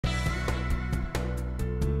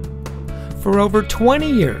For over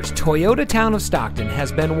 20 years, Toyota Town of Stockton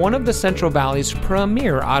has been one of the Central Valley's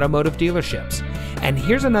premier automotive dealerships. And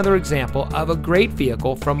here's another example of a great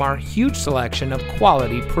vehicle from our huge selection of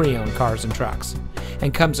quality pre-owned cars and trucks.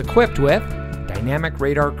 And comes equipped with dynamic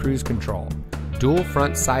radar cruise control, dual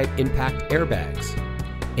front side impact airbags,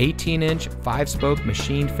 18-inch 5-spoke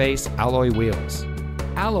machine face alloy wheels,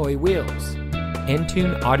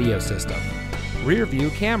 Entune audio system, rear view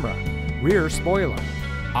camera, rear spoiler,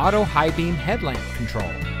 auto high beam headlamp control,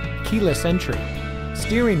 keyless entry,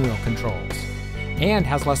 steering wheel controls, and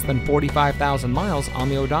has less than 45,000 miles on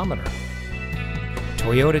the odometer.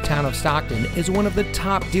 Toyota Town of Stockton is one of the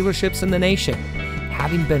top dealerships in the nation,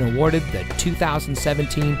 having been awarded the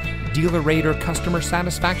 2017 Dealer Rater Customer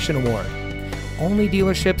Satisfaction Award. Only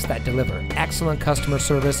dealerships that deliver excellent customer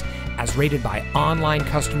service as rated by online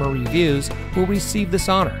customer reviews will receive this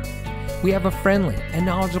honor. We have a friendly and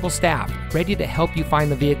knowledgeable staff ready to help you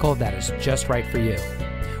find the vehicle that is just right for you.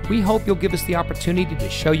 We hope you'll give us the opportunity to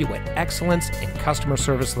show you what excellence in customer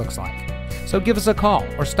service looks like. So give us a call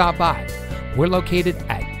or stop by. We're located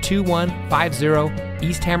at 2150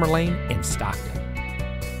 East Hammer Lane in Stockton.